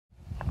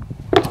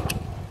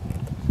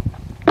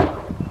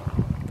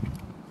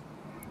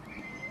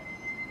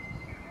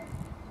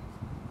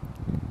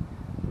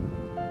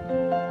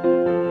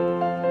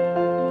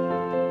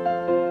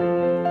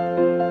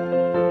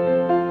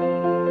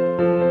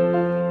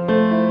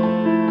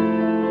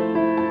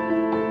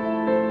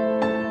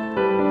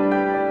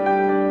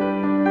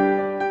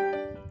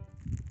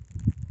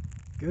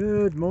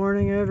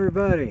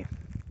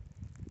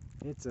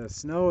It's a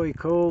snowy,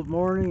 cold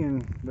morning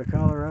in the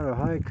Colorado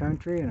high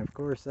country, and of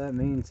course that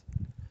means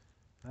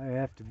I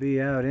have to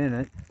be out in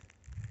it.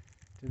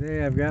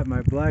 Today I've got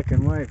my black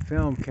and white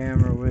film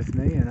camera with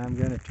me, and I'm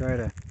going to try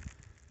to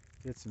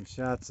get some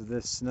shots of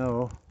this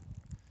snow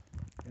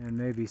and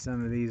maybe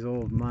some of these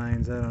old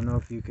mines. I don't know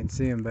if you can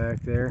see them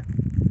back there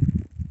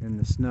in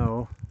the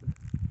snow.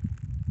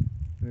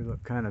 They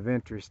look kind of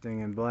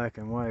interesting in black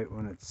and white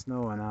when it's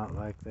snowing out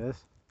like this.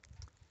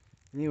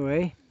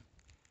 Anyway,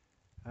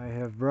 I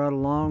have brought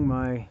along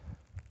my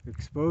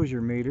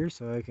exposure meter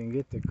so I can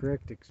get the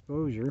correct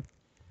exposure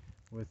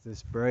with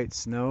this bright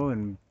snow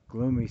and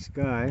gloomy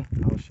sky.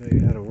 I'll show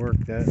you how to work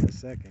that in a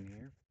second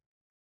here.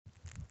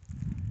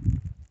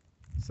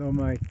 So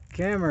my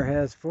camera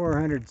has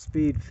 400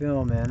 speed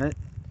film in it,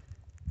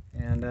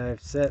 and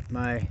I've set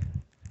my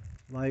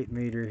light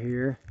meter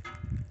here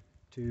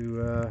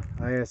to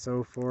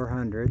ISO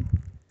 400,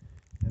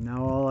 and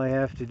now all I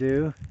have to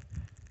do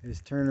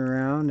is turn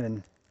around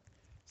and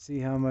see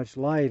how much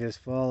light is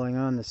falling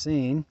on the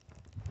scene.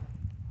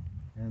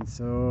 And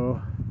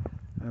so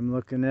I'm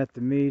looking at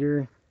the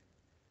meter,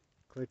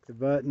 click the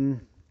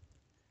button,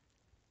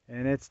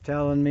 and it's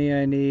telling me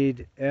I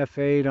need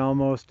F8,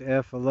 almost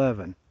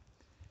F11.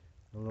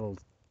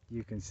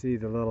 You can see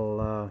the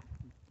little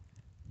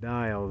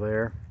dial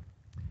there.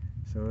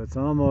 So it's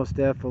almost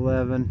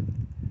F11,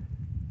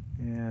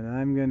 and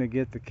I'm going to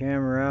get the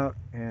camera out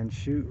and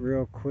shoot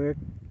real quick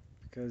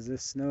because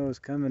this snow is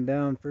coming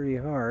down pretty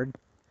hard.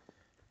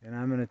 And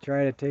I'm going to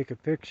try to take a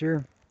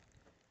picture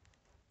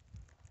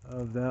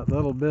of that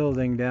little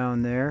building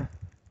down there,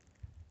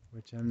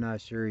 which I'm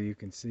not sure you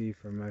can see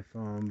from my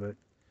phone, but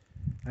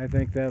I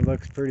think that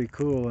looks pretty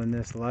cool in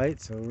this light,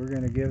 so we're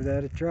going to give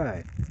that a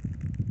try.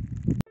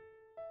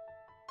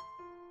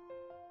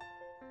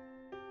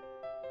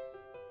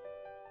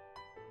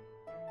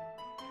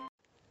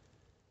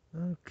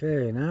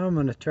 Okay, now I'm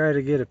going to try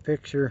to get a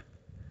picture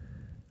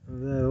of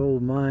that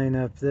old mine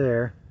up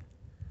there.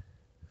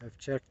 I've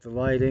checked the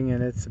lighting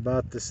and it's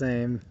about the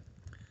same,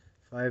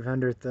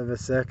 500th of a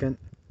second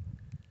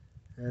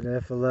at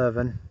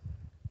f11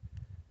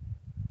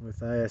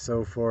 with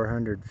ISO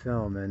 400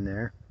 film in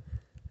there.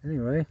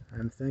 Anyway,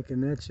 I'm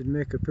thinking that should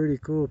make a pretty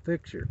cool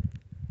picture.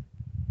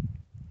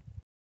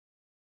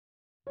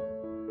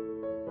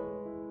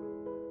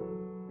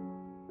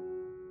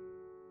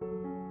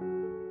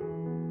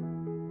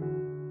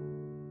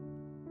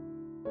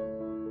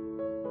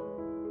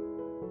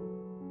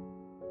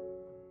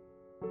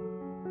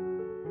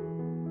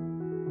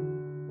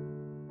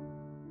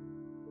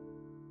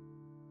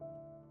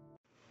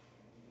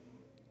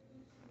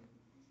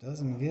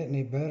 Doesn't get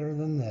any better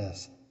than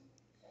this.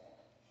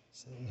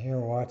 Sitting here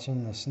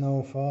watching the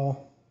snow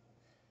fall,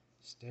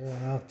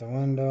 staring out the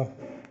window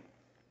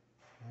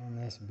on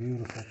this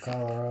beautiful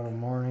Colorado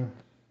morning.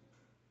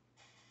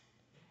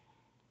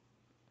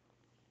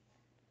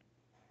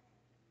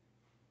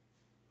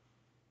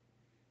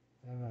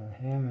 Having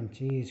a ham and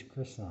cheese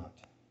croissant.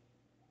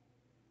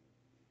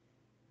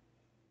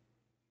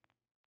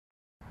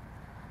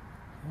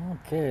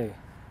 Okay,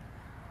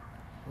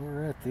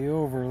 we're at the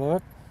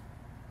overlook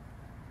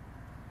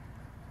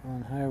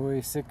on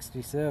Highway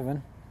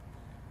 67.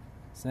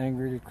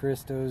 Sangre de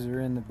Cristos are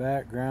in the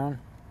background.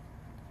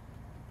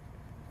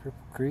 Cripple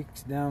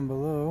Creek's down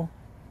below.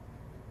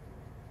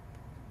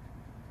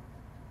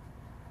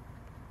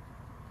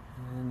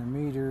 And the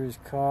meter is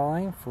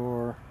calling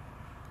for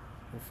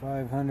the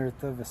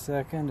 500th of a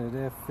second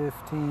at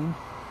F15. And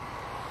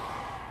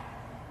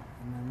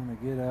I'm going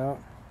to get out,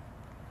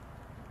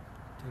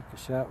 take a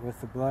shot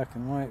with the black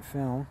and white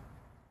film.